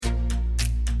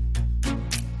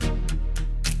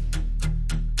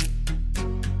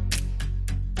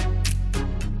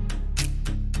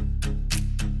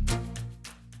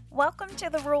Welcome to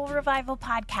the Rural Revival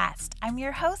Podcast. I'm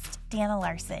your host, Dana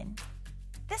Larson.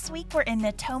 This week we're in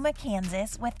Natoma,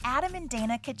 Kansas with Adam and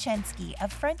Dana Kaczynski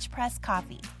of French Press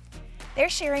Coffee. They're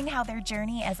sharing how their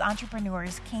journey as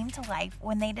entrepreneurs came to life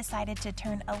when they decided to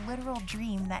turn a literal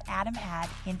dream that Adam had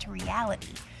into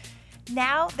reality.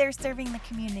 Now they're serving the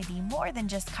community more than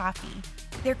just coffee.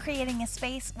 They're creating a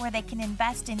space where they can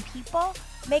invest in people,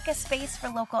 make a space for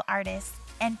local artists,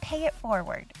 and pay it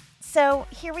forward. So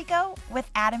here we go with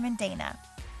Adam and Dana.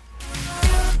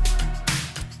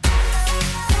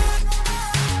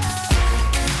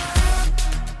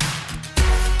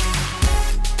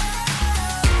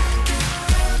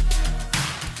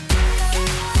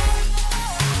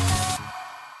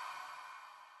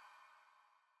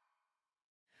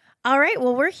 All right,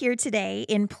 well, we're here today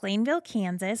in Plainville,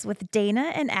 Kansas with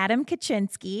Dana and Adam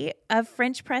Kaczynski of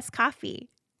French Press Coffee.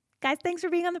 Guys, thanks for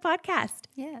being on the podcast.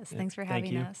 Yes, thanks for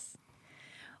having us.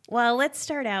 Well, let's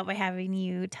start out by having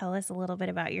you tell us a little bit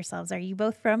about yourselves. Are you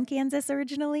both from Kansas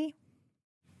originally?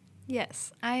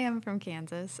 Yes, I am from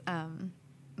Kansas.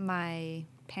 My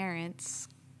parents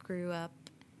grew up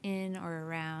in or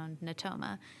around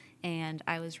Natoma, and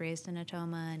I was raised in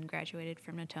Natoma and graduated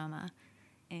from Natoma.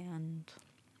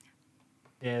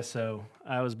 Yeah, so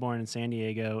I was born in San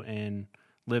Diego and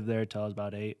lived there till I was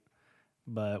about 8,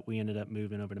 but we ended up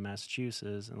moving over to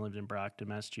Massachusetts and lived in Brockton,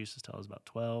 Massachusetts till I was about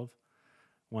 12.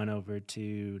 Went over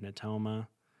to Natoma,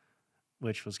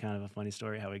 which was kind of a funny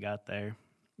story how we got there,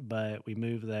 but we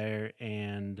moved there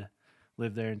and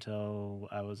lived there until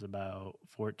I was about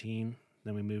 14.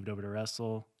 Then we moved over to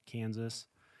Russell, Kansas,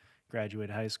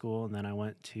 graduated high school, and then I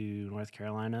went to North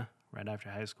Carolina right after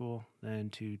high school, then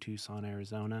to Tucson,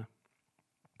 Arizona.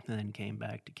 And then came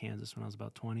back to Kansas when I was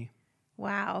about 20.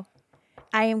 Wow.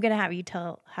 I am going to have you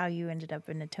tell how you ended up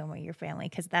in Natoma, your family,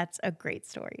 because that's a great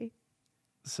story.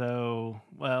 So,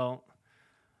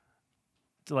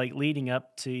 leading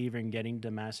up to even getting to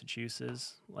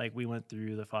Massachusetts, we went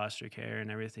through the foster care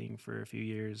and everything for a few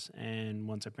years. And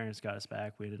once our parents got us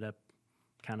back, we ended up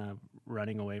kind of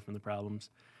running away from the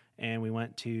problems. And we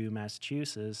went to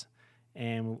Massachusetts.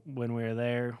 And when we were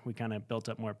there, we kind of built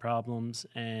up more problems.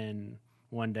 And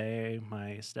one day,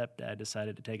 my stepdad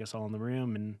decided to take us all in the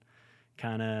room, and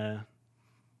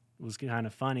was kind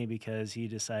of funny because he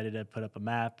decided to put up a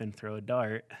map and throw a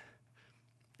dart,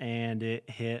 and it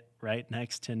hit right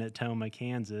next to Natoma,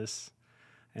 Kansas.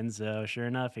 And so, sure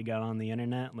enough, he got on the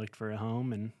internet, looked for a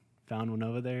home, and found one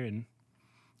over there, and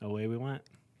away we went.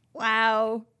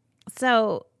 Wow.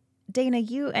 So, Dana,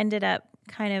 you ended up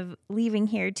kind of leaving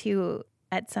here too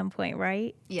at some point,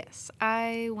 right? Yes,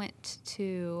 I went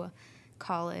to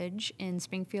college in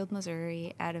Springfield,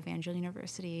 Missouri at Evangel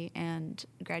University and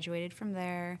graduated from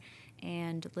there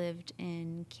and lived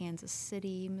in Kansas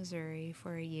City, Missouri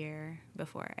for a year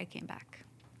before I came back.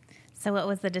 So what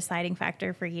was the deciding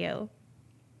factor for you?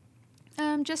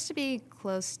 Just to be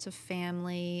close to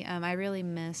family. I really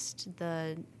missed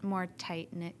the more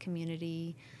tight-knit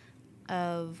community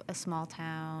of a small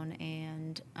town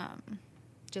and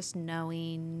just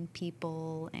knowing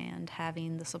people and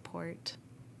having the support.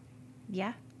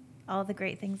 Yeah, all the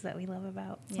great things that we love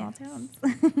about small towns.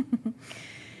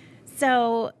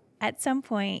 So at some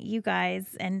point, you guys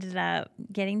ended up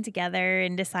getting together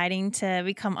and deciding to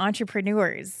become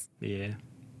entrepreneurs. Yeah.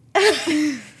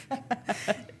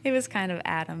 It was kind of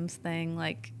Adam's thing.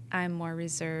 I'm more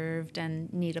reserved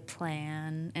and need a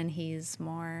plan, and he's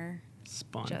more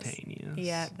spontaneous.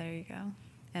 Yeah, there you go.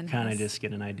 And kind of just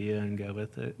get an idea and go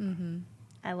with it. Mm-hmm.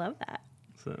 I love that.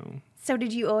 So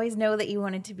did you always know that you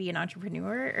wanted to be an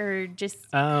entrepreneur, or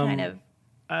just kind of?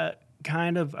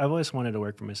 I've always wanted to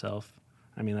work for myself.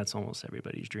 I mean, that's almost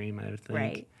everybody's dream, I would think.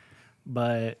 Right.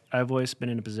 But I've always been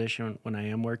in a position when I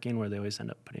am working where they always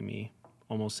end up putting me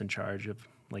almost in charge of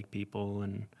people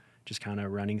and just kind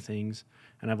of running things.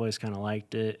 And I've always kind of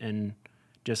liked it. And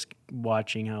just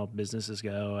watching how businesses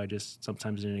go, I just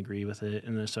sometimes didn't agree with it.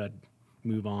 And then so I'd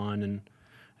move on, and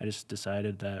I just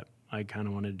decided that I kind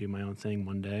of wanted to do my own thing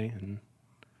one day, and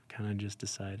kind of just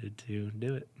decided to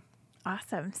do it.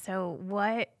 Awesome. So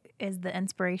what is the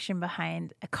inspiration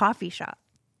behind a coffee shop?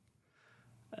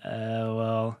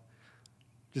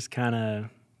 Just kind of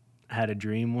had a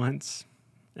dream once,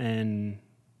 and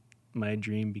my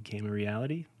dream became a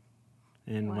reality,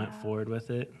 and went forward with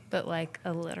it. But like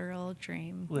a literal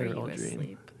dream Literal where you dream.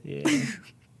 asleep. Yeah,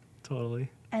 totally.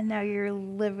 And now you're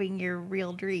living your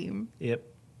real dream. Yep.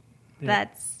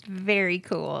 That's very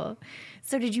cool.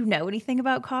 So did you know anything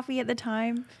about coffee at the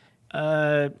time?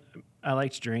 I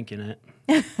liked drinking it.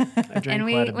 I drank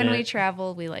quite a bit. When we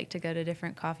travel, we like to go to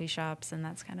different coffee shops, and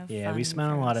that's kind of fun. We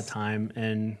spent a lot of time,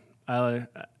 and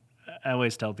I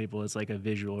always tell people it's like a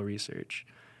visual research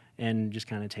and just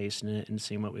kind of tasting it and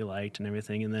seeing what we liked and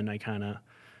everything. And then I kind of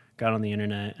got on the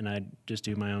internet and I just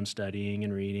do my own studying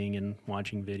and reading and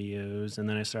watching videos. And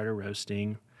then I started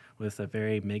roasting with a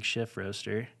very makeshift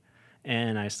roaster.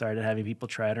 And I started having people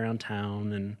try it around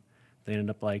town, and they ended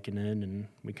up liking it. And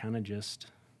we kind of just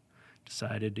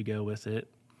decided to go with it.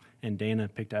 And Dana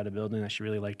picked out a building that she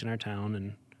really liked in our town.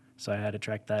 And so I had to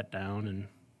track that down and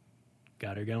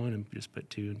got her going and just put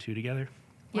 2 and 2 together.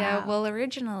 Yeah, Wow. well,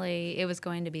 originally it was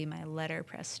going to be my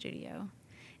letterpress studio.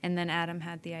 And then Adam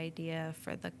had the idea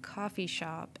for the coffee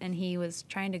shop, and he was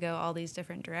trying to go all these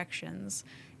different directions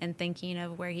and thinking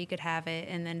of where he could have it.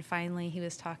 And then finally he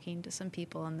was talking to some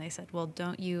people, and they said, well,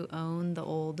 don't you own the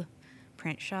old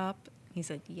print shop? He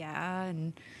said, yeah.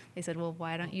 And they said, well,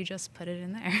 why don't you just put it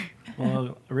in there?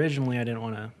 Well, originally I didn't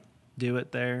want to do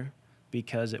it there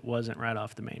because it wasn't right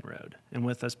off the main road. And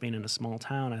with us being in a small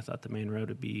town, I thought the main road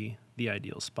would be the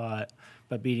ideal spot.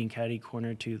 But being catty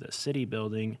corner to the city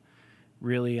building,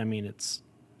 really, I mean,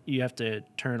 you have to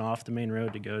turn off the main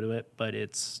road to go to it, but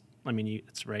it's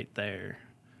right there.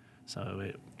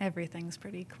 So Everything's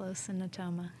pretty close in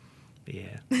Natoma.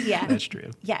 yeah, Yeah. that's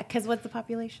true. Yeah, because what's the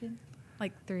population?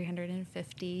 Like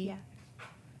 350. Yeah.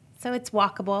 So it's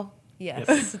walkable.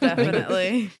 Yes,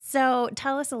 definitely. So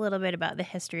tell us a little bit about the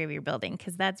history of your building,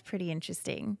 because that's pretty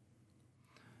interesting.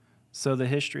 So the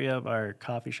history of our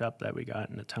coffee shop that we got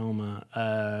in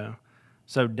Natoma,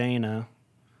 so Dana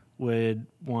would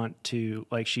want to,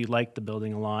 like, she liked the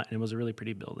building a lot, and it was a really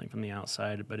pretty building from the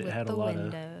outside, but it With had the a lot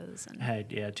windows of,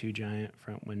 had 2 giant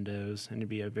front windows, and it'd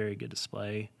be a very good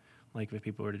display. Like, if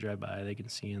people were to drive by, they can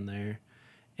see in there.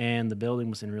 And the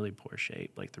building was in really poor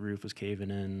shape. Like, the roof was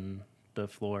caving in, the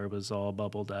floor was all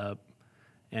bubbled up,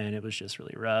 and it was just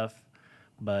really rough.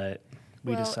 But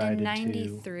we decided in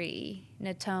 93,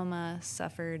 Natoma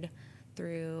suffered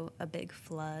through a big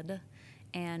flood,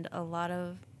 and a lot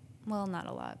of, well, not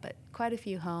a lot, but quite a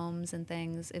few homes and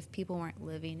things, if people weren't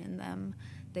living in them,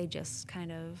 they just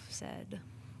kind of said,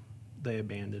 they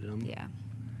abandoned them. yeah.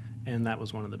 And that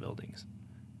was one of the buildings.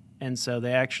 And so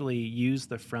they actually used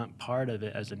the front part of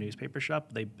it as a newspaper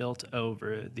shop. They built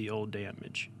over the old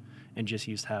damage and just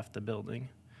used half the building.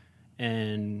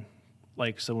 And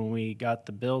so when we got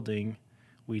the building,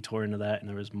 we tore into that, and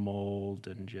there was mold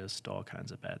and just all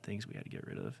kinds of bad things we had to get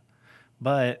rid of.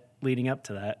 But leading up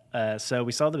to that, so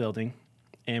we saw the building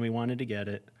and we wanted to get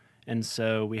it. And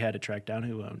so we had to track down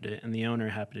who owned it. And the owner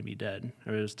happened to be dead,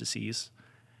 or was deceased.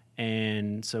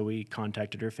 And so we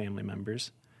contacted her family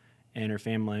members. And her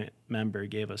family member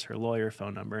gave us her lawyer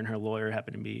phone number, and her lawyer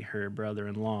happened to be her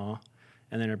brother-in-law.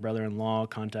 And then her brother-in-law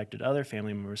contacted other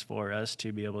family members for us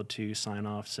to be able to sign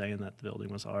off saying that the building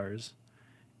was ours.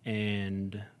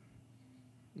 And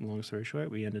long story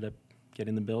short, we ended up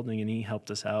getting the building, and he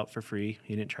helped us out for free.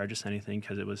 He didn't charge us anything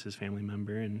because it was his family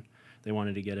member, and they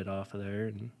wanted to get it off of there,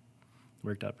 and it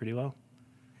worked out pretty well.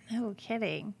 No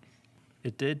kidding.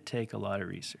 It did take a lot of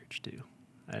research, too.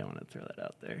 I don't want to throw that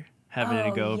out there. Having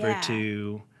to go over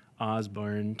to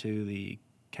Osborne, to the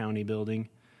county building,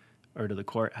 or to the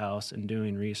courthouse, and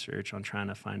doing research on trying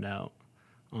to find out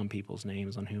on people's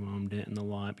names on who owned it and the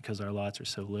lot, because our lots are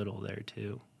so little there,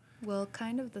 too. Well,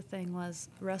 kind of the thing was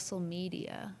Russell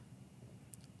Media.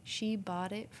 She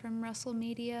bought it from Russell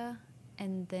Media,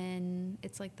 and then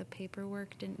it's like the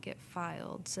paperwork didn't get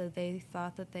filed, so they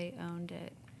thought that they owned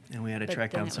it. And we had to But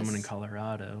track then down it someone in was-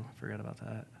 Colorado. Forgot about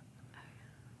that.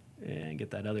 And get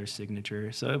that other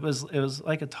signature. So it was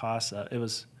like a toss-up. It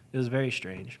was very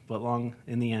strange, but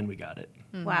in the end, we got it.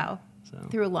 Wow. So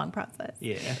Through a long process.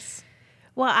 yes.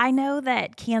 Well, I know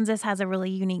that Kansas has a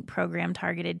really unique program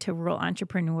targeted to rural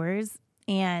entrepreneurs,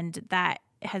 and that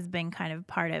has been kind of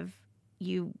part of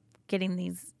you getting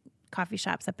these coffee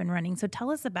shops up and running. So tell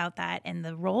us about that and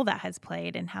the role that has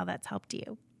played and how that's helped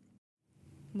you.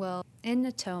 Well, in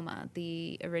Natoma,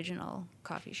 the original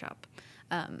coffee shop,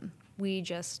 we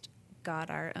just got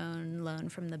our own loan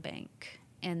from the bank.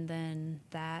 And then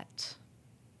that,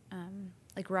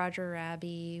 like Roger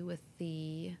Raby with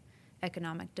the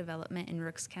economic development in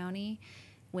Rooks County,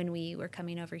 when we were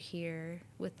coming over here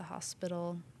with the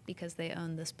hospital, because they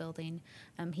own this building,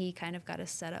 he kind of got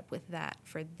us set up with that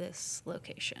for this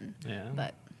location. Yeah.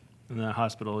 But And the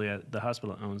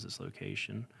hospital owns this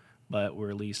location, but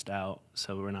we're leased out,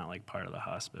 so we're not like part of the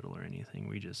hospital or anything.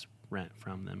 We just rent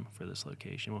from them for this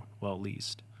location. Well,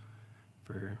 leased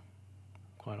for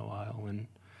quite a while, and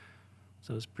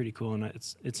so it's pretty cool. And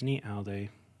it's neat how they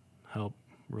help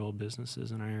rural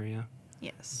businesses in our area.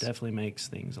 yes. Definitely makes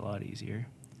things a lot easier.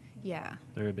 Yeah.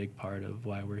 They're a big part of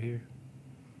why we're here.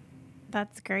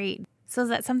 That's great. So is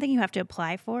that something you have to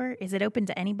apply for? Is it open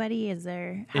to anybody?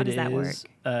 How does that work?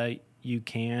 You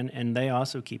can, and they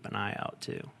also keep an eye out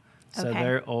too. So Okay.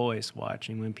 they're always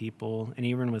watching when people, and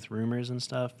even with rumors and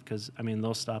stuff, because, I mean,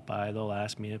 they'll stop by, they'll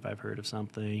ask me if I've heard of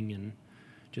something and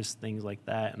just things like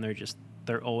that. And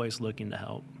they're always looking to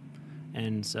help.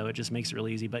 And so it just makes it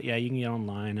really easy. But yeah, you can get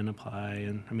online and apply.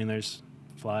 And I mean, there's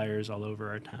flyers all over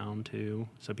our town too.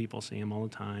 So people see them all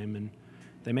the time, and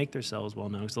they make themselves well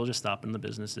known. So they'll just stop in the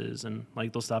businesses and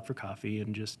like they'll stop for coffee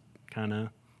and just kind of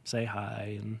say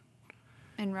hi.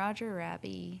 And Roger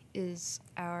Raby is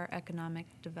our economic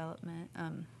development,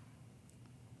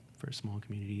 For small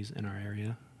communities in our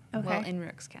area, Okay. well, in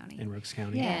Rooks County. in Rooks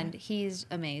County. Yeah. And he's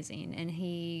amazing, and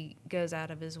he goes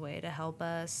out of his way to help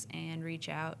us and reach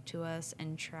out to us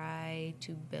and try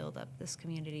to build up this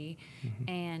community.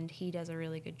 And he does a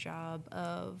really good job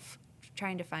of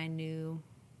trying to find new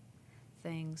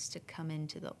things to come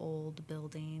into the old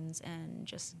buildings and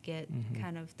just get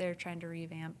they're trying to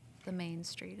revamp the main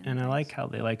street. And I things. like how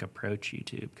they approach you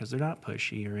too, because they're not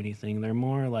pushy or anything. They're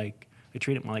more like, they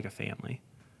treat it more like a family.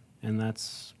 And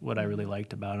that's what I really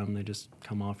liked about them. They just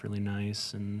come off really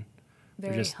nice, and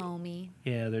very just homey.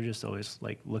 yeah, they're just always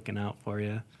like looking out for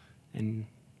you and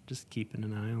just keeping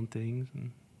an eye on things.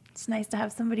 And It's nice to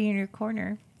have somebody in your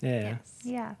corner. yeah. Yes.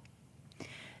 Yeah.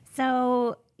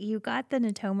 So you got the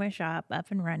Natoma shop up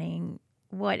and running.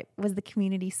 What was the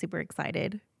community super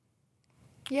excited?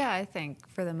 Yeah, I think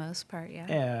for the most part, yeah.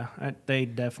 Yeah, they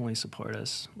definitely support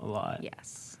us a lot.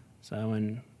 Yes. So,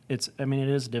 and it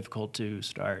is difficult to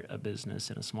start a business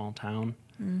in a small town,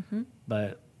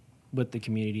 but with the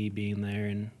community being there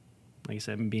and, like I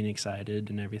said, being excited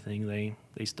and everything, they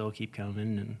still keep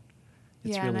coming, and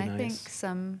it's yeah, really and I nice.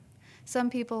 think some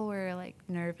people were like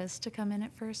nervous to come in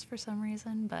at first for some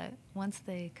reason, but once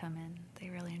they come in, they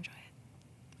really enjoy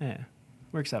it. Yeah,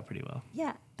 works out pretty well.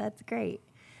 Yeah, that's great.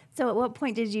 So at what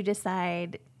point did you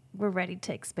decide we're ready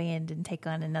to expand and take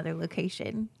on another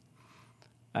location?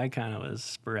 I kind of was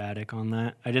sporadic on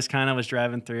that. I just kind of was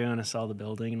driving through and I saw the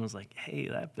building and was like, hey,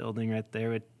 that building right there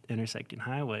with intersecting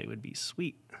highway would be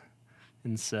sweet.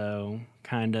 And so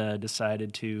kind of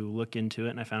decided to look into it,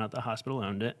 and I found out the hospital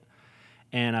owned it.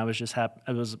 And I was just happy.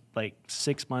 It was like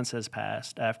 6 months has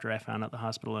passed after I found out the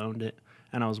hospital owned it,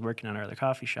 and I was working at our other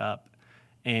coffee shop,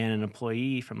 and an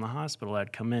employee from the hospital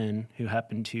had come in who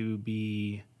happened to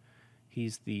be,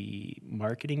 he's the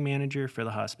marketing manager for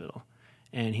the hospital.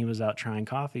 And he was out trying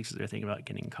coffee because they're thinking about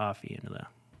getting coffee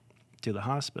to the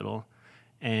hospital.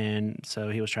 And so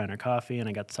he was trying our coffee, and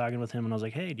I got to talking with him, and I was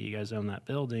like, hey, do you guys own that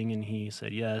building? And he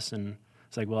said yes. And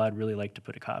it's like, well, I'd really like to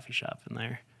put a coffee shop in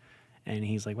there. And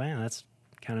he's like, wow, that's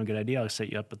kind of a good idea. I'll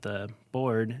set you up with the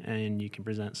board, and you can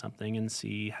present something and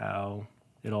see how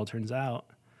it all turns out.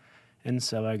 And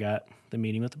so I got the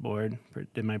meeting with the board,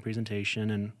 did my presentation,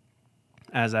 and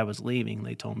as I was leaving,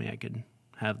 they told me I could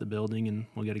have the building and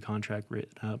we'll get a contract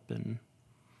written up and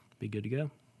be good to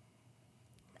go.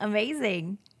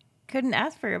 Amazing. Couldn't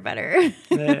ask for a better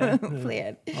Yeah,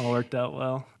 plan. all worked out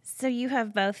well. So you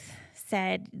have both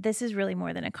said this is really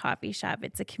more than a coffee shop.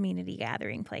 It's a community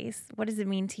gathering place. What does it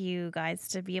mean to you guys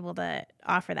to be able to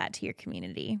offer that to your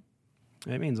community?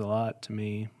 It means a lot to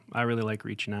me. I really like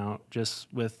reaching out.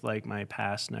 Just with like my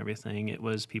past and everything, it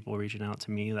was people reaching out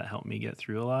to me that helped me get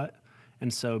through a lot.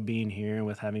 And so being here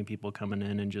with having people coming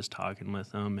in and just talking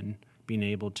with them and being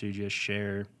able to just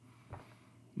share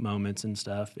moments and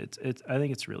stuff, I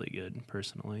think it's really good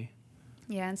personally.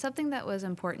 Yeah, and something that was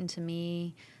important to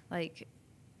me, like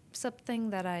something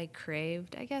that I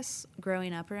craved, I guess,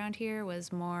 growing up around here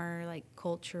was more like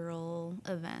cultural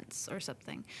events or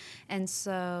something. And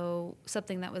so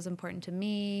something that was important to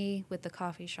me with the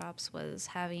coffee shops was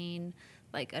having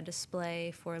like a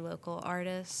display for local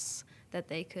artists that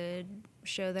they could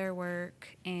show their work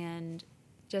and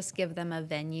just give them a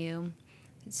venue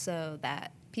so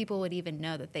that people would even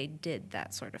know that they did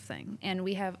that sort of thing. And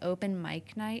we have open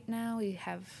mic night now. We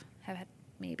have had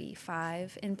maybe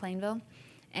 5 in Plainville.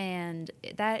 And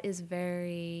that's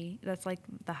like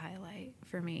the highlight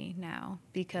for me now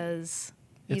because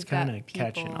It's you've got kind of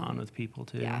catching on with people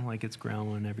too. Yeah. Like it's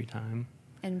growing every time.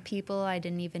 And people I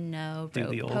didn't even know Do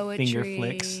wrote the old poetry. finger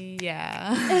flicks.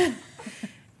 Yeah.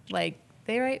 Like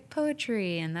they write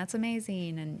poetry and that's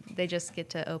amazing. And they just get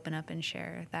to open up and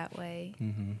share that way.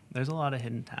 Mm-hmm. There's a lot of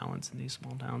hidden talents in these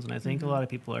small towns. And I think a lot of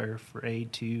people are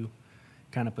afraid to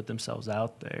kind of put themselves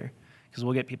out there. Because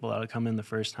we'll get people that'll come in the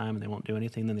first time and they won't do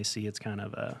anything. Then they see it's kind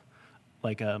of a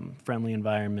friendly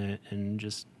environment and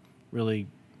just really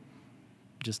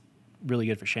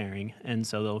good for sharing. And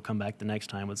so they'll come back the next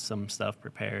time with some stuff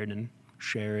prepared and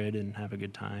share it and have a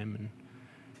good time. And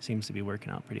it seems to be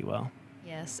working out pretty well.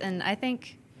 Yes, and I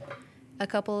think a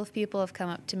couple of people have come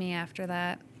up to me after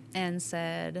that and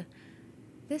said,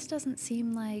 this doesn't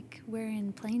seem like we're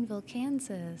in Plainville,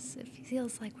 Kansas. It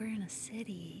feels like we're in a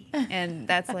city. And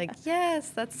that's like, yes,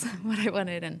 that's what I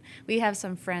wanted. And we have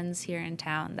some friends here in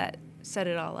town that set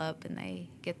it all up and they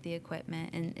get the equipment.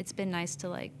 And it's been nice to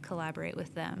like collaborate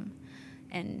with them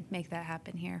and make that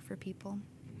happen here for people.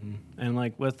 And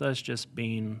like with us just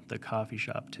being the coffee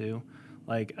shop too,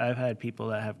 like I've had people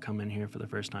that have come in here for the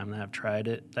first time that have tried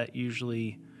it, that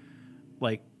usually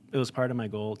like it was part of my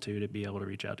goal too, to be able to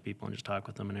reach out to people and just talk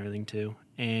with them and everything too.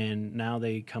 And now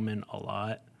they come in a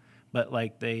lot, but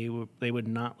like they would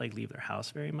not like leave their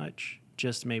house very much,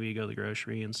 just maybe go to the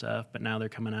grocery and stuff. But now they're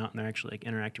coming out and they're actually like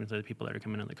interacting with other people that are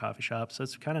coming in the coffee shop. So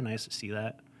it's kind of nice to see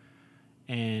that.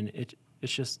 And it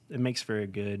makes for a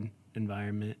good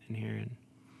environment in here, and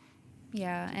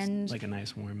yeah, and like a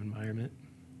nice warm environment.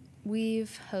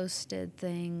 We've hosted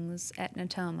things at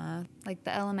Natoma, like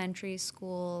the elementary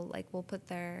school, like we'll put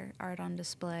their art on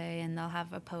display and they'll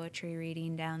have a poetry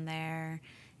reading down there.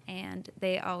 And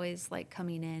they always like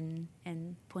coming in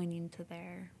and pointing to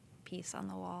their piece on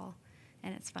the wall.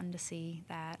 And it's fun to see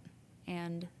that.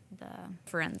 And the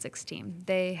forensics team,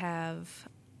 they have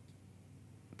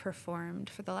performed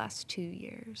for the last 2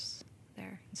 years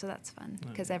there. So that's fun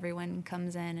because everyone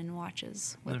comes in and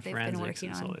watches what they've been working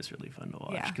on. It's always really fun to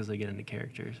watch because they get into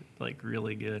characters like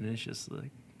really good, and it's just like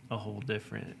a whole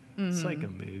different, it's like a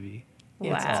movie.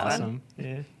 Wow. It's awesome.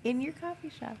 Yeah. In your coffee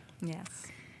shop. Yes.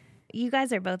 You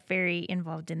guys are both very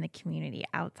involved in the community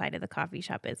outside of the coffee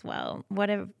shop as well. What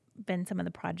have been some of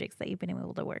the projects that you've been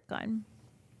able to work on?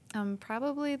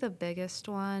 Probably the biggest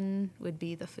one would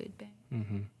be the food bank.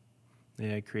 Mm-hmm.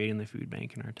 Yeah, creating the food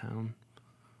bank in our town.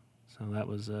 So that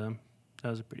was a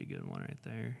pretty good one right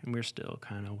there. And we're still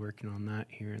kind of working on that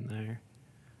here and there.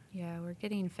 Yeah, we're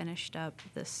getting finished up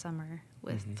this summer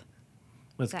with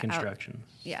construction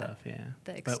stuff, yeah.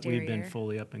 The exterior. But we've been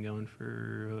fully up and going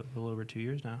for a little over 2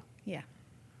 years now. Yeah.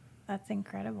 That's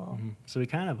incredible. Mm-hmm. So we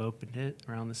kind of opened it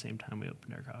around the same time we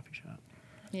opened our coffee shop.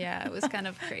 Yeah, it was kind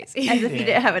of crazy. As if you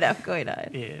didn't have enough going on.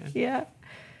 Yeah. Yeah.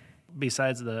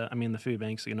 Besides the food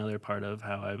bank's another part of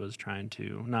how I was trying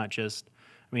to not just,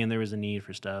 there was a need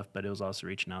for stuff, but it was also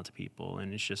reaching out to people,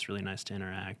 and it's just really nice to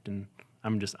interact. And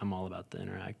I'm all about the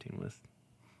interacting with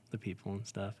the people and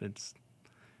stuff.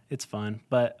 It's fun.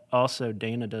 But also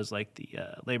Dana does like the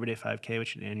Labor Day 5K,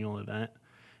 which is an annual event,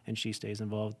 and she stays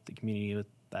involved with the community with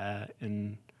that,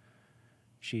 and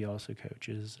she also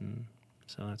coaches, and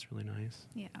so that's really nice.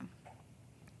 Yeah.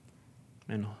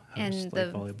 And hosts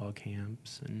like volleyball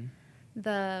camps. And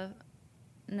the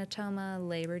Natoma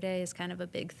Labor Day is kind of a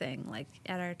big thing, like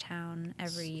at our town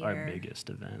every year. Our biggest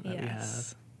event that we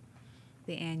have.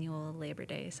 The annual Labor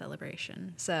Day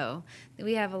celebration. So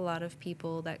we have a lot of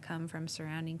people that come from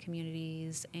surrounding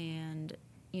communities, and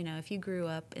if you grew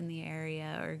up in the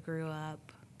area or grew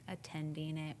up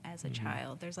attending it as a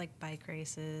child, there's like bike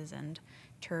races and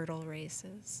turtle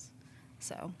races.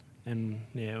 So. And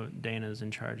Dana's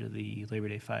in charge of the Labor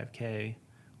Day 5K,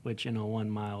 which in a 1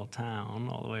 mile town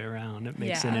all the way around, it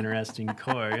makes an interesting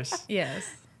course. Yes.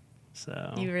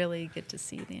 So you really get to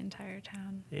see the entire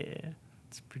town. Yeah,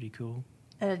 it's pretty cool.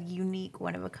 A unique,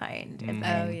 one of a kind event.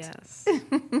 Oh, yes.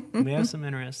 We have some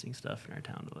interesting stuff in our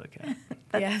town to look at.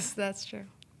 Yes, that's true.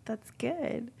 That's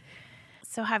good.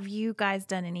 So have you guys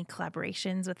done any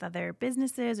collaborations with other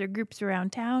businesses or groups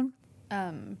around town?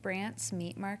 Brandt's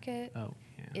Meat Market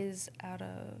is out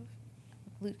of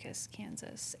Lucas,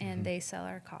 Kansas, and they sell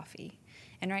our coffee.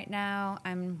 And right now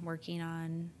I'm working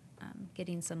on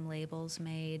getting some labels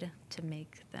made to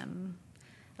make them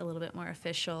a little bit more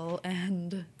official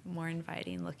and more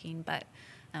inviting looking, but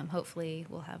hopefully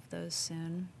we'll have those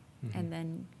soon and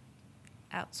then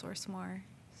outsource more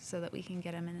so that we can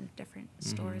get them in different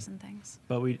stores and things.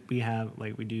 But we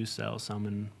do sell some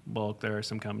in bulk. There are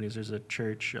some companies. There's a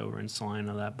church over in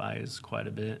Salina that buys quite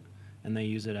a bit, and they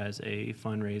use it as a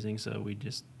fundraising. So we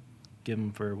just give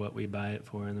them for what we buy it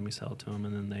for, and then we sell it to them,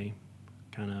 and then they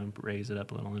kind of raise it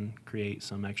up a little and create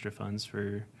some extra funds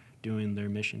for doing their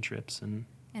mission trips. And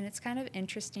it's kind of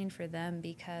interesting for them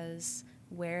because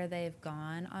where they've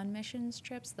gone on missions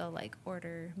trips, they'll like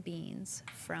order beans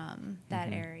from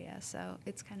that area. So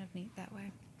it's kind of neat that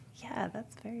way. Yeah,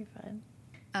 that's very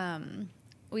fun.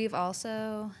 We've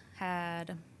also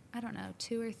had,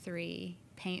 2 or 3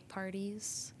 paint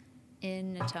parties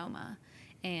in Natoma.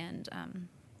 And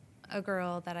a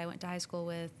girl that I went to high school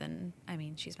with, and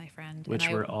she's my friend. Which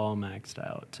were all maxed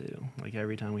out too. Like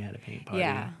every time we had a paint party,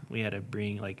 we had to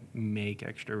make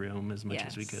extra room as much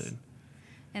as we could.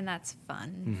 And that's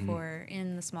fun for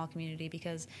in the small community,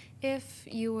 because if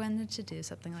you wanted to do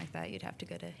something like that, you'd have to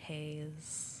go to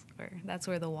Hayes, or that's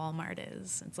where the Walmart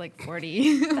is. It's like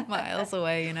 40 miles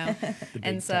away, you know.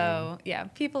 And so, town. yeah,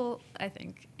 people, I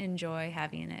think, enjoy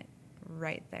having it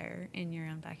right there in your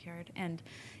own backyard. And,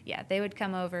 yeah, they would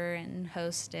come over and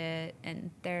host it,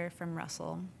 and they're from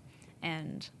Russell.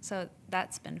 And so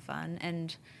that's been fun.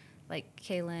 And, like,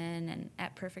 Kaylin and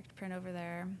at Perfect Print over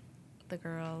there, the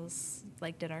girls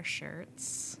like did our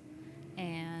shirts,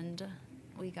 and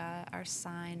we got our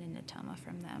sign in Natoma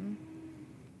from them.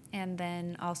 And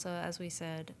then also, as we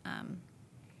said,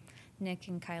 Nick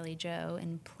and Kylie Joe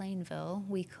in Plainville,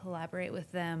 we collaborate with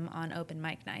them on open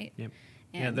mic night. Yep.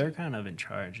 And Yeah, they're kind of in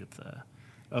charge of the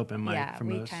open mic yeah, for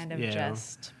we most. kind of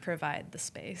just provide the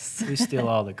space. We steal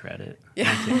all the credit.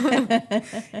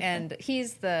 And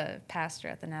he's the pastor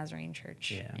at the Nazarene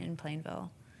Church Yeah. in Plainville.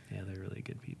 Yeah, they're really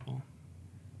good people.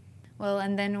 Well,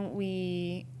 and then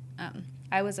we,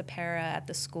 I was a para at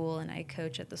the school, and I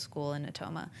coach at the school in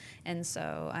Natoma. And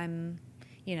so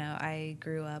I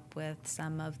grew up with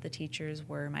some of the teachers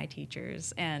were my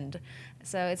teachers. And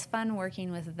so it's fun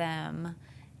working with them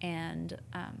and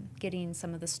getting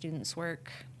some of the students'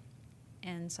 work.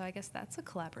 And so I guess that's a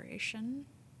collaboration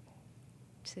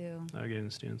too. Oh, getting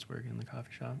the students work in the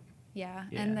coffee shop. Yeah.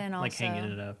 Yeah, And then also, like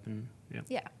hanging it up and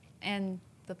yeah, and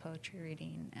the poetry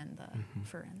reading and the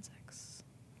forensics.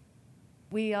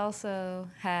 We also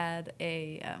had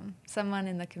someone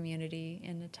in the community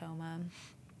in Natoma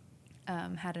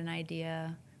had an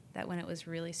idea that when it was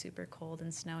really super cold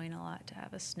and snowing a lot, to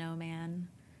have a snowman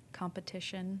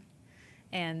competition,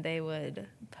 and they would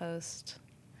post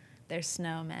their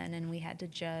snowmen, and we had to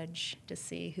judge to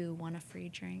see who won a free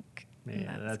drink. And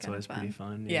Yeah, that's kinda always pretty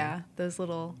fun. Yeah, those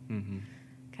little Mm-hmm.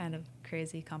 kind of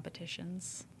crazy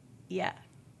competitions. Yeah,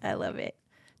 I love it.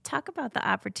 Talk about the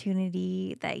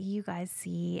opportunity that you guys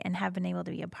see and have been able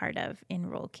to be a part of in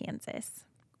rural Kansas.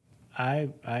 I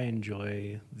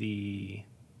enjoy the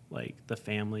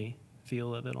family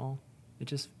feel of it all. It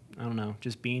just, I don't know,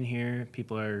 just being here,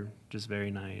 people are just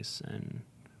very nice, and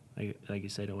like you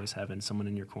said, always having someone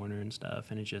in your corner and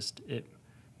stuff, and it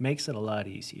makes it a lot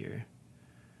easier.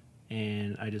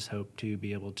 And I just hope to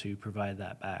be able to provide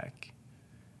that back.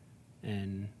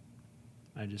 And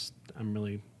I'm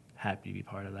really happy to be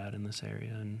part of that in this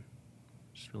area, and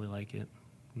just really like it.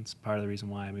 It's part of the reason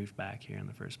why I moved back here in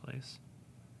the first place,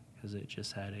 because it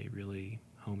just had a really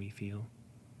homey feel.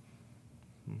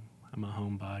 I'm a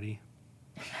homebody.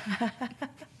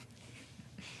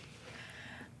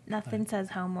 Nothing says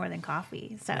home more than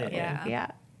coffee. So Yeah.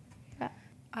 yeah.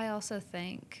 I also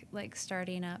think like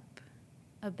starting up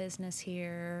a business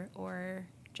here or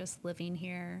just living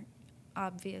here,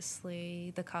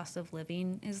 obviously the cost of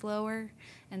living is lower,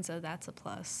 and so that's a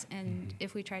plus. And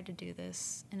if we tried to do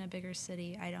this in a bigger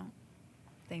city, I don't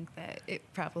think that it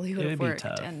probably would have It'd be worked.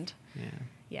 tough. And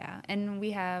yeah, and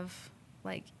we have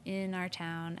like in our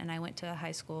town, and I went to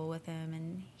high school with him,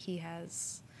 and he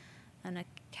has an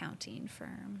accounting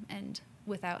firm, and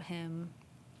without him,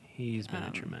 He's been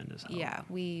a tremendous help. yeah,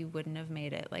 we wouldn't have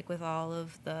made it, like with all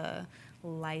of the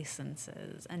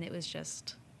licenses, and it was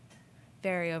just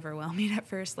very overwhelming at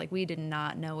first. Like we did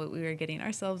not know what we were getting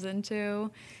ourselves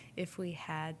into. If we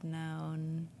had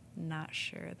known, not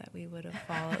sure that we would have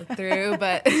followed through,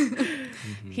 but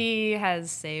he has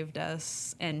saved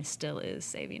us and still is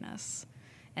saving us.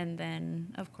 And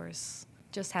then, of course,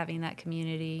 just having that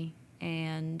community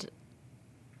and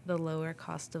the lower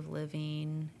cost of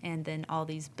living, and then all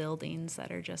these buildings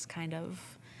that are just kind of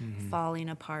falling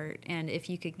apart. And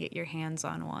if you could get your hands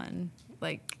on one,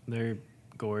 like They're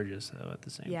gorgeous though at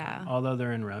the same Yeah. time. Although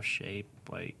they're in rough shape,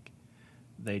 like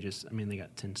they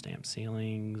got tin stamp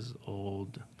ceilings,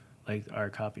 old, like our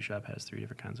coffee shop has 3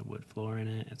 different kinds of wood floor in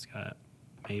it. It's got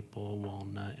maple,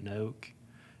 walnut, and oak.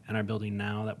 And our building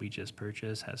now that we just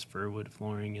purchased has fir wood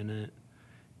flooring in it.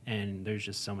 And there's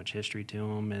just so much history to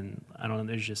them. And I don't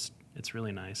know, it's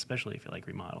really nice, especially if you like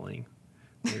remodeling.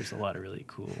 There's a lot of really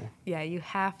cool. yeah, you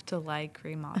have to like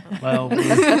remodeling. Well,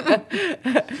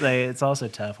 it's also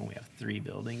tough when we have 3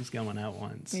 buildings going at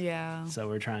once. Yeah. So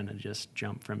we're trying to just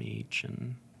jump from each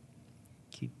and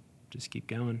keep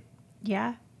going.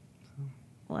 Yeah.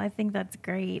 Well, I think that's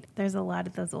great. There's a lot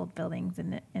of those old buildings,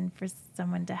 and for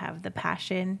someone to have the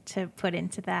passion to put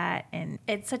into that, and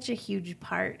it's such a huge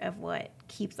part of what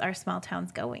keeps our small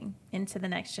towns going into the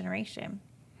next generation.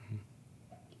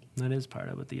 That is part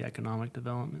of it, the Economic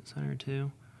Development Center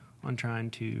too, on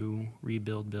trying to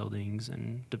rebuild buildings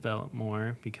and develop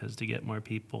more, because to get more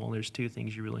people, there's 2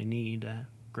 things you really need to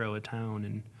grow a town,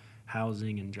 and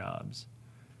housing and jobs.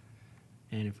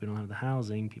 And if we don't have the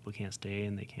housing, people can't stay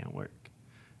and they can't work.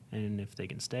 And if they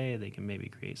can stay, they can maybe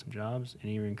create some jobs,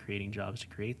 and even creating jobs to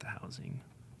create the housing.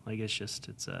 Like, it's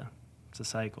a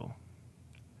cycle.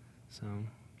 So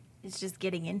It's just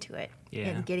getting into it Yeah.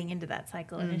 and getting into that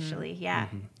cycle initially. Yeah.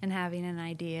 And having an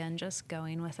idea and just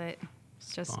going with it.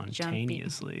 Just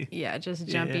spontaneously.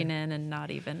 jumping in and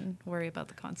not even worry about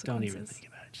the consequences. Don't even think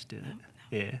about it. Just do it.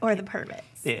 Yeah. Or the permits.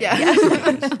 Yeah.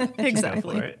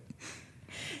 Exactly. Go for it.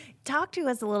 Talk to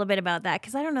us a little bit about that,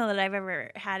 because I don't know that I've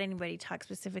ever had anybody talk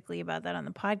specifically about that on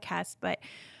the podcast. But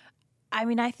I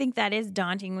mean, I think that is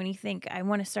daunting when you think, I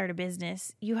want to start a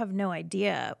business. You have no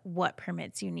idea what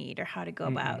permits you need or how to go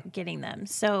about getting them.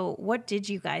 So what did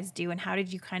you guys do, and how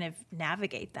did you kind of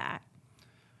navigate that?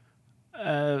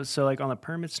 So like on the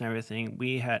permits and everything,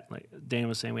 we had, like Dana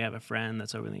was saying, we have a friend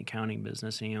that's over in the accounting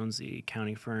business, and he owns the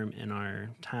accounting firm in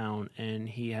our town, and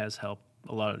he has helped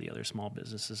a lot of the other small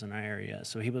businesses in our area.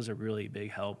 So he was a really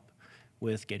big help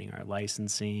with getting our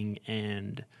licensing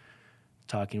and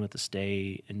talking with the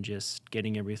state and just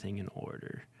getting everything in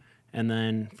order. And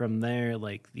then from there,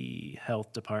 like the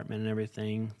health department and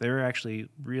everything, they were actually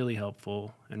really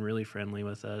helpful and really friendly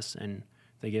with us, and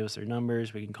they gave us their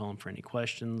numbers. We can call them for any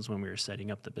questions when we were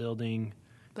setting up the building.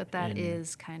 But that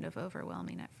is kind of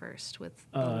overwhelming at first with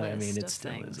the list I mean, it of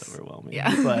still things. is overwhelming.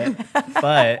 Yeah.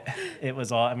 But it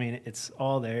was all, I mean, it's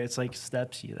all there. It's like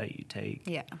steps that you take.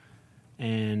 Yeah.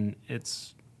 And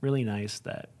it's really nice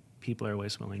that people are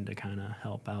always willing to kind of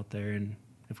help out there. And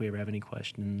if we ever have any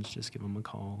questions, just give them a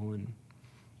call. And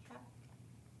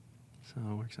so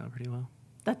it works out pretty well.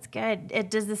 That's good.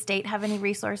 Does the state have any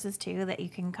resources too that you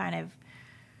can kind of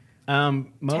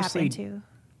mostly tap into?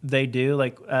 They do.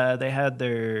 Like they had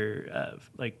their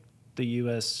like the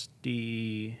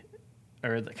USD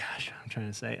or the I'm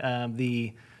trying to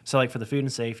say so like for the food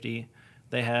and safety,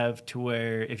 they have to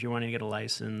where if you're wanting to get a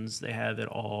license, they have it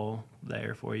all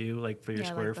there for you, like for your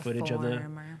square footage of the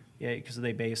because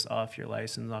they base off your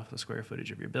license off the square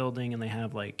footage of your building, and they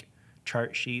have like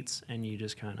chart sheets, and you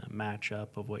just kind of match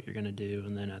up of what you're going to do,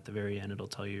 and then at the very end it'll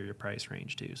tell you your price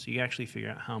range too, so you actually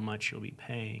figure out how much you'll be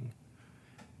paying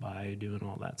by doing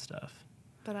all that stuff.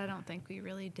 But I don't think we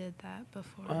really did that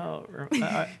before. Well,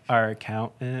 our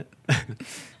accountant,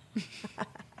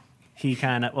 he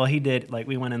did, like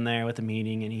we went in there with a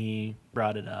meeting and he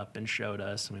brought it up and showed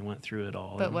us, and we went through it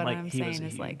all. But and what like, I'm saying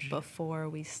is like before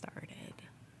we started.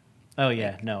 Oh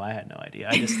yeah, no, I had no idea.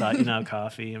 I just thought,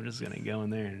 coffee, I'm just going to go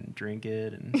in there and drink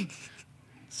it and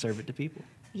serve it to people.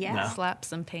 Yeah. No. Slap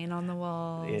some paint on the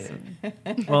walls.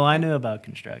 Yeah. Well, I knew about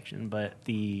construction, but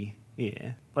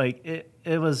like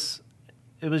it was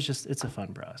just, it's a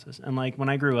fun process. And like when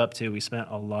I grew up too, we spent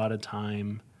a lot of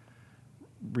time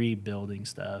rebuilding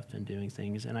stuff and doing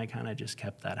things, and I kind of just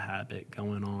kept that habit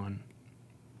going on.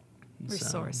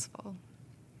 Resourceful.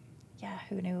 Yeah,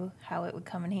 who knew how it would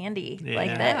come in handy Yeah.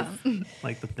 like this?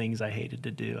 Like the things I hated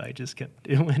to do, I just kept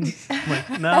doing.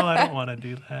 Like, no, I don't want to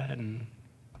do that. And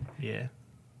yeah.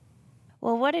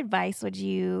 Well, what advice would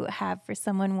you have for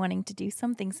someone wanting to do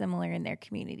something similar in their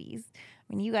communities?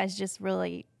 I mean, you guys just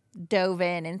really dove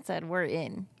in and said, we're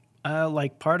in.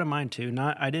 Like part of mine too.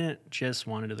 I didn't just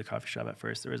want to do the coffee shop at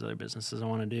first. There was other businesses I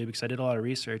wanted to do, because I did a lot of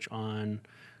research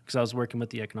because I was working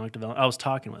with the economic development. I was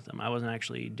talking with them. I wasn't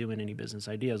actually doing any business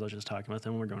ideas. I was just talking with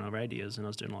them. We're going over ideas, and I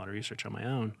was doing a lot of research on my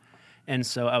own. And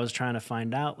so I was trying to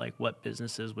find out like what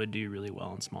businesses would do really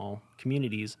well in small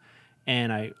communities.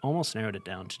 And I almost narrowed it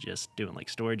down to just doing like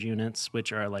storage units,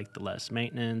 which are like the less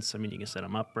maintenance. I mean, you can set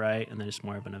them upright, and then it's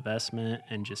more of an investment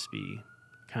and just be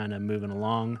kind of moving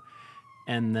along.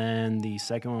 And then the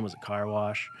second one was a car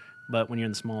wash. But when you're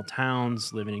in the small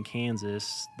towns living in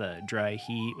Kansas, the dry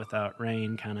heat without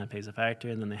rain kind of plays a factor.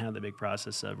 And then they have the big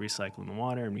process of recycling the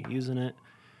water and reusing it.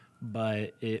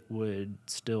 But it would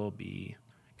still be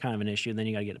kind of an issue. Then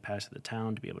you got to get it past the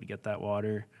town to be able to get that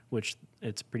water, which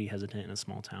it's pretty hesitant in a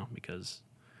small town because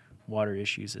water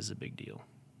issues is a big deal.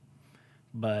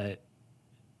 But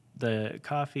the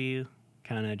coffee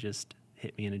kind of just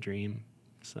hit me in a dream.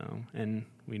 So, and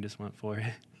we just went for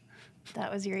it.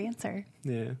 That was your answer.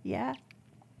 Yeah. Yeah.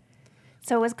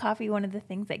 So was coffee one of the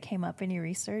things that came up in your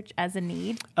research as a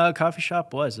need? Coffee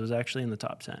shop was. It was actually in the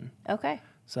top 10. Okay.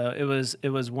 So it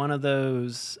was one of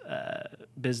those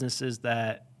businesses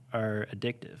that are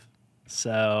addictive.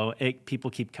 So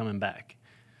people keep coming back.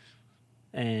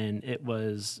 And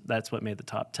that's what made the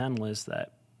top 10 list,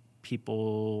 that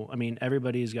people, I mean,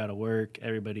 everybody's got to work,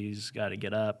 everybody's got to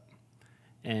get up,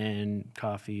 and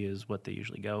coffee is what they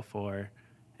usually go for.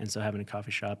 And so having a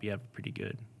coffee shop, you have a pretty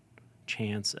good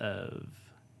chance of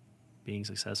being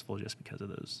successful just because of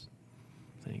those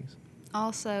things.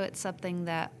 Also, it's something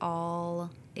that all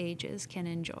ages can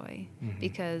enjoy,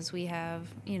 because we have,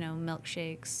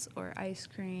 milkshakes or ice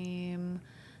cream,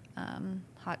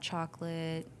 hot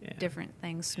chocolate, different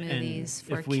things, smoothies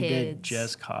for kids. If we did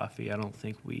just coffee, I don't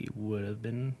think we would have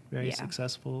been very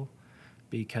successful,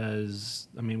 because,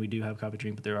 we do have coffee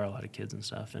drink, but there are a lot of kids and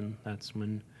stuff, and that's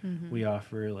when we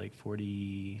offer like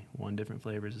 41 different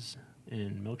flavors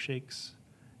in milkshakes,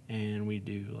 and we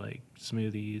do like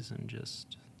smoothies and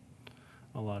just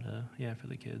a lot of, for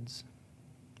the kids.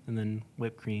 And then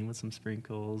whipped cream with some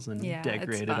sprinkles and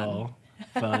decorate it all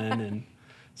fun and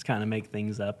just kind of make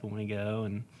things up when we go.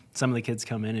 And some of the kids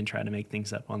come in and try to make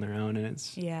things up on their own, and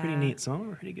it's pretty neat. Some of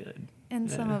them are pretty good. And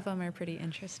some of them are pretty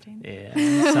interesting.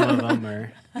 Yeah, some of them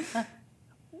are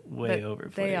way over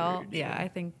flavored. I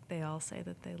think they all say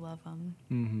that they love them.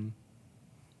 Mm-hmm.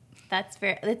 That's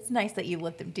fair. It's nice that you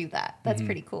let them do that. That's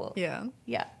pretty cool. Yeah.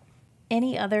 Yeah.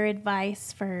 Any other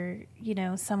advice for,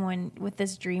 someone with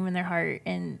this dream in their heart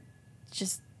and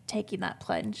just taking that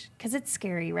plunge? Because it's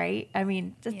scary, right?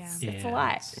 It's a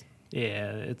lot.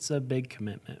 It's a big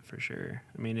commitment for sure.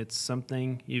 It's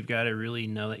something you've got to really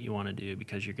know that you want to do,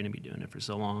 because you're going to be doing it for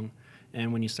so long.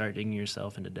 And when you start digging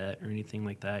yourself into debt or anything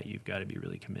like that, you've got to be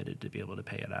really committed to be able to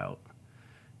pay it out.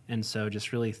 And so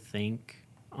just really think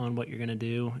on what you're going to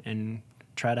do and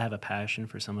try to have a passion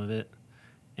for some of it.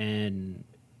 And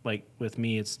like with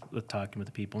me, it's with talking with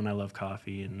the people, and I love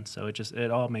coffee. And so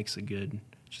it all makes a good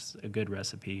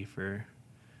recipe for.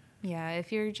 Yeah,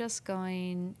 if you're just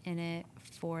going in it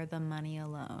for the money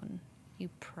alone,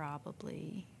 it's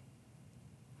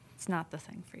not the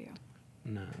thing for you.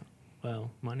 No.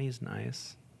 Well, money's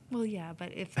nice. Well, yeah,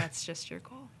 but if that's just your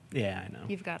goal. Yeah, I know.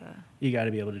 You got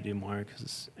to be able to do more,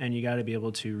 and you got to be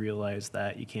able to realize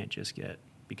that you can't just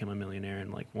become a millionaire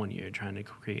in like 1 year trying to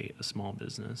create a small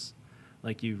business.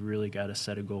 Like, you've really got to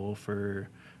set a goal for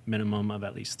minimum of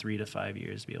at least 3 to 5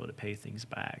 years to be able to pay things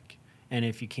back. And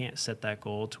if you can't set that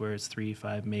goal to where it's 3,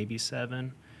 5, maybe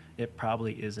 7, it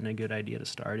probably isn't a good idea to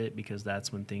start it, because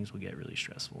that's when things will get really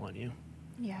stressful on you.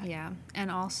 Yeah. Yeah.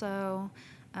 And also,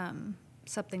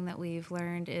 something that we've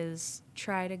learned is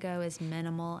try to go as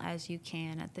minimal as you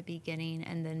can at the beginning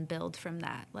and then build from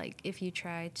that. Like, if you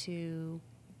try to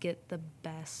get the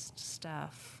best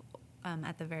stuff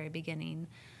at the very beginning,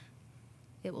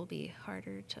 it will be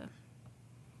harder to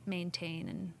maintain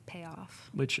and pay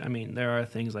off. Which, there are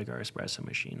things like our espresso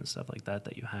machine and stuff like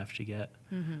that you have to get.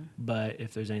 Mm-hmm. But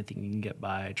if there's anything you can get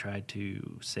by, try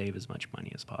to save as much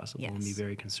money as possible and be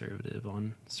very conservative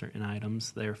on certain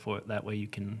items. Therefore, that way you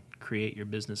can create your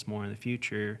business more in the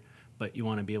future, but you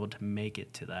want to be able to make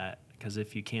it to that. Because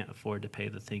if you can't afford to pay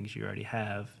the things you already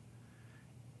have,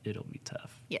 it'll be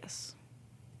tough. Yes.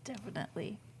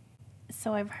 Definitely.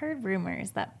 So I've heard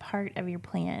rumors that part of your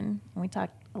plan, and we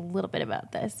talked a little bit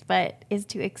about this, but is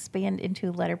to expand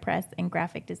into letterpress and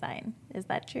graphic design. Is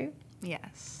that true?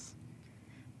 Yes.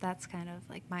 That's kind of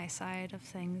like my side of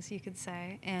things, you could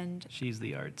say. And she's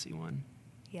the artsy one.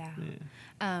 Yeah.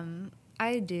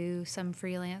 I do some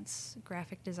freelance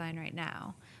graphic design right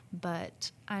now,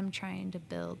 but I'm trying to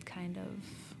build kind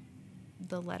of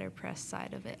the letterpress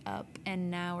side of it up, and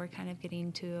now we're kind of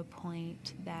getting to a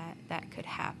point that could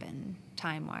happen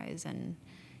time-wise, and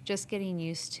just getting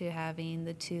used to having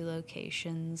the 2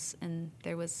 locations. And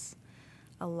there was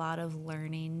a lot of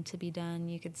learning to be done,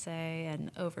 you could say,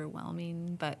 and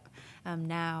overwhelming, but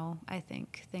now I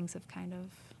think things have kind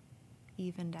of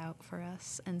evened out for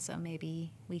us, and so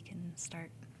maybe we can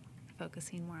start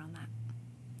focusing more on that.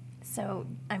 So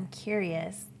I'm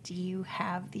curious, do you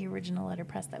have the original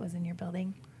letterpress that was in your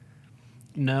building?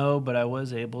 No, but I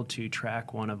was able to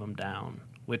track one of them down,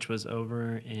 which was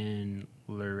over in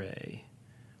Luray,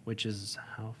 which is,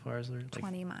 how far is Luray?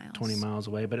 20 miles. 20 miles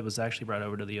away, but it was actually brought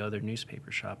over to the other newspaper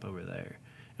shop over there.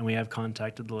 And we have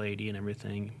contacted the lady and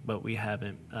everything, but we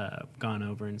haven't gone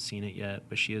over and seen it yet,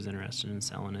 but she is interested in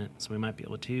selling it. So we might be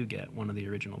able to get one of the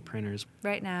original printers.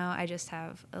 Right now, I just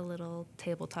have a little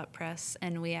tabletop press,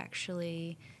 and we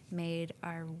actually made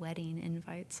our wedding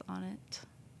invites on it.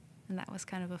 And that was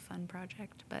kind of a fun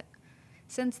project. But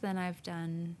since then, I've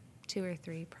done 2 or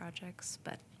 3 projects,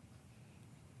 but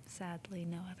sadly,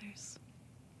 no others.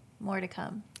 More to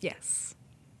come. Yes.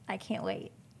 I can't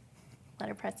wait.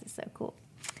 Letterpress is so cool.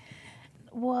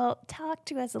 Well, talk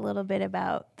to us a little bit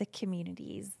about the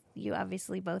communities. You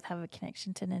obviously both have a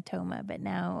connection to Natoma, but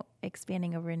now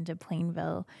expanding over into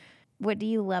Plainville. What do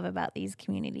you love about these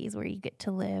communities where you get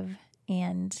to live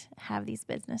and have these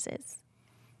businesses?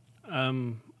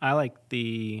 I like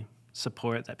the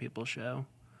support that people show.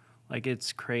 Like,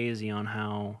 it's crazy on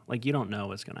how, like, you don't know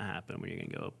what's going to happen when you're going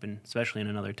to go open, especially in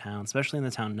another town, especially in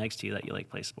the town next to you that you, like,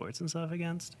 play sports and stuff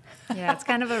against. Yeah, it's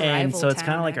kind of a rival. And so it's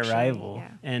kind of like actually. a rival.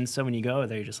 Yeah. And so when you go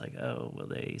there, you're just like, oh, will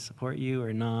they support you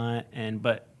or not?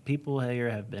 But people here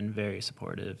have been very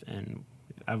supportive, and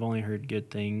I've only heard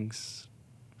good things,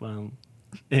 well,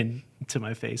 to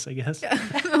my face, I guess.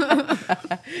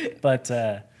 But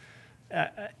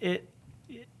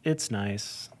it's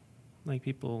nice. Like,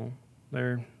 people,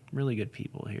 they're really good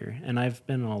people here. And I've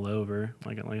been all over.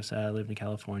 Like I said, I lived in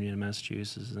California and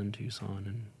Massachusetts and Tucson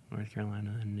and North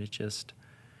Carolina, and it's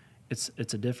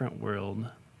a different world.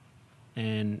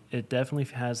 And it definitely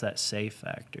has that safe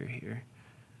factor here.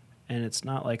 And it's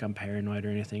not like I'm paranoid or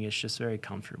anything. It's just very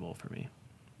comfortable for me.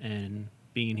 And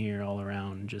being here all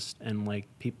around and like,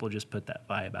 people just put that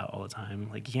vibe out all the time.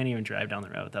 Like, you can't even drive down the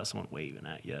road without someone waving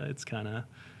at you. It's kind of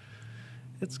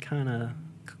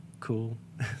cool.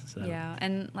 So. Yeah,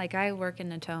 and like, I work in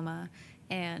Natoma,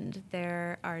 and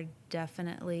there are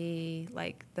definitely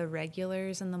like the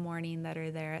regulars in the morning that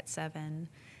are there at 7,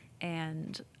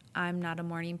 and I'm not a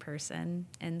morning person,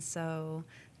 and so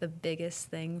the biggest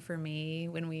thing for me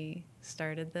when we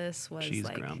started this was She's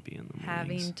like grumpy in the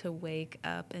having mornings. to wake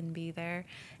up and be there.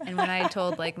 And when I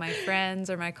told like my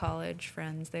friends or my college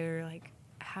friends, they were like,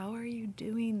 how are you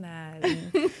doing that?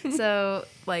 And so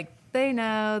like, they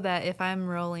know that if I'm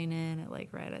rolling in at like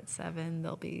right at 7,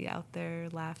 they'll be out there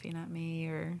laughing at me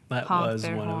or That honk was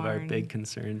their one of our horn. big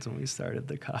concerns when we started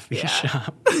the coffee Yeah.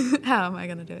 shop. How am I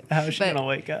going to do it? How is she But going to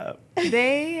wake up?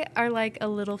 they are like a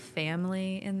little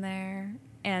family in there,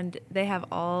 and they have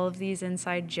all of these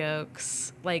inside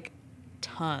jokes, like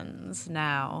tons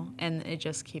now, and it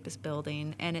just keeps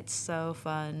building, and it's so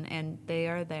fun, and they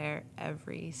are there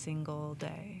every single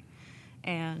day.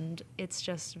 And it's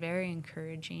just very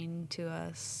encouraging to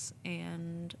us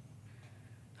and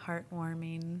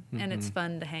heartwarming. And it's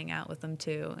fun to hang out with them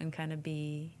too and kind of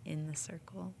be in the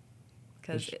circle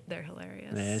because they're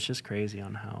hilarious. Yeah, it's just crazy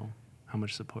on how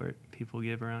much support people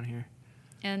give around here.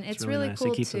 And it's really really nice. It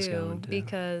cool keeps us too, going, too.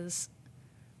 because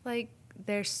like,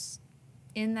 there's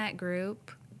in that group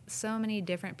so many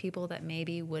different people that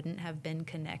maybe wouldn't have been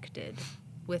connected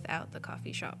without the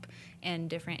coffee shop, and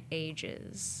different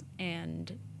ages,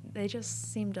 and they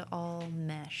just seem to all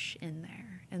mesh in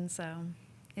there, and so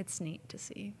it's neat to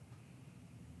see.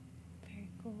 Very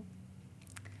cool.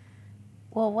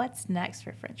 Well, what's next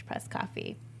for French Press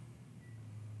Coffee?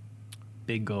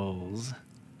 Big goals.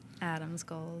 Adam's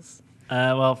goals.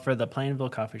 Well, for the Plainville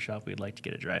coffee shop, we'd like to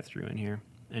get a drive-through in here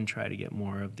and try to get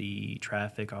more of the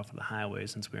traffic off of the highway,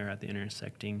 since we're at the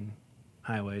intersecting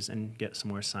highways, and get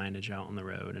some more signage out on the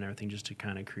road and everything, just to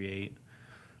kind of create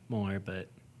more. But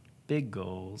big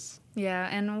goals. Yeah,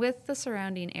 and with the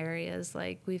surrounding areas,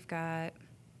 like, we've got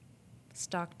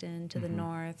Stockton to the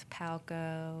north,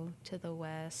 Palco to the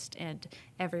west, and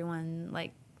everyone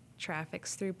like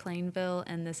traffics through Plainville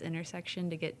and this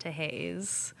intersection to get to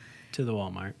Hayes. To the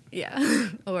Walmart. Yeah,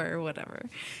 or whatever.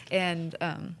 And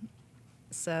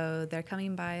so they're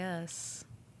coming by us.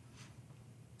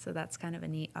 So that's kind of a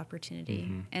neat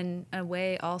opportunity. And a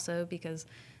way also, because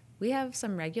we have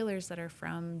some regulars that are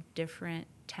from different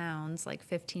towns, like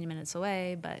 15 minutes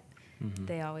away, but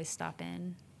they always stop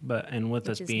in. And with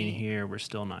us Which is being neat. here, we're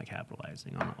still not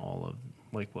capitalizing on all of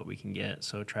like what we can get.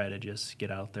 So try to just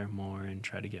get out there more and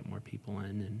try to get more people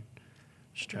in, and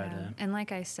just try to. And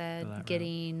like I go that said, route.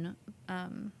 getting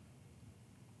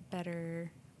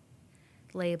better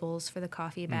labels for the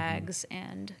coffee bags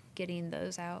and getting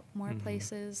those out more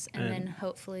places, and then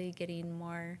hopefully getting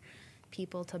more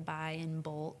people to buy in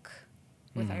bulk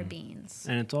with our beans.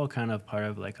 And it's all kind of part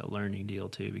of like a learning deal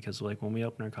too, because like when we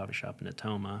opened our coffee shop in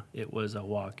Natoma, it was a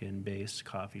walk-in based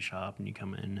coffee shop, and you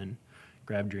come in and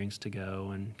grab drinks to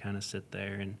go and kind of sit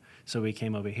there. And so we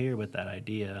came over here with that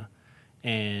idea.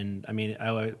 And I mean,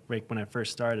 like when I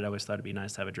first started, I always thought it'd be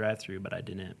nice to have a drive-through, but I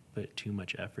didn't put too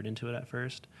much effort into it at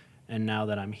first. And now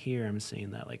that I'm here, I'm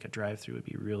seeing that like a drive-through would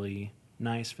be really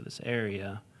nice for this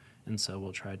area. And so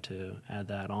we'll try to add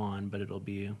that on, but it'll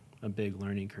be a big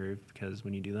learning curve, because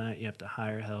when you do that, you have to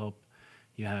hire help.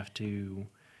 You have to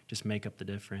just make up the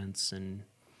difference. And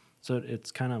so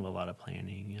it's kind of a lot of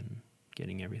planning and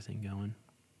getting everything going.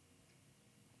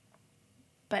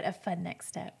 But a fun next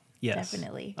step. Yes.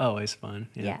 Definitely. Always fun.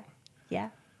 Yeah.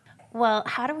 Well,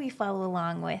 how do we follow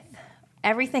along with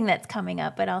everything that's coming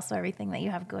up, but also everything that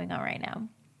you have going on right now?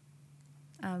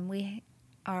 We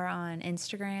are on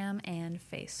Instagram and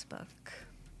Facebook.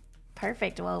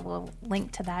 Perfect. Well, we'll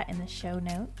link to that in the show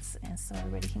notes, and so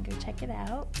everybody can go check it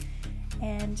out.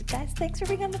 And guys, thanks for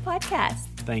being on the podcast.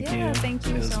 Thank you. Yeah, thank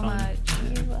you It was so fun. much.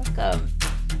 You're welcome.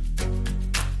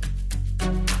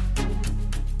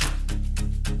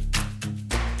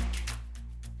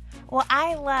 Well,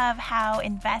 I love how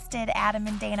invested Adam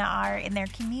and Dana are in their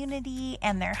community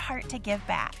and their heart to give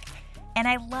back. And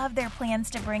I love their plans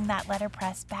to bring that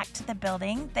letterpress back to the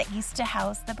building that used to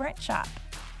house the Brent shop.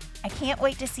 I can't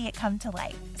wait to see it come to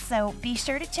life. So be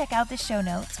sure to check out the show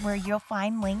notes where you'll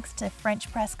find links to French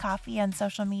Press Coffee on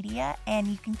social media, and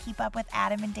you can keep up with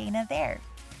Adam and Dana there.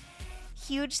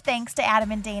 Huge thanks to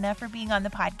Adam and Dana for being on the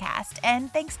podcast,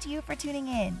 and thanks to you for tuning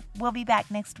in. We'll be back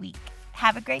next week.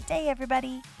 Have a great day,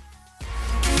 everybody.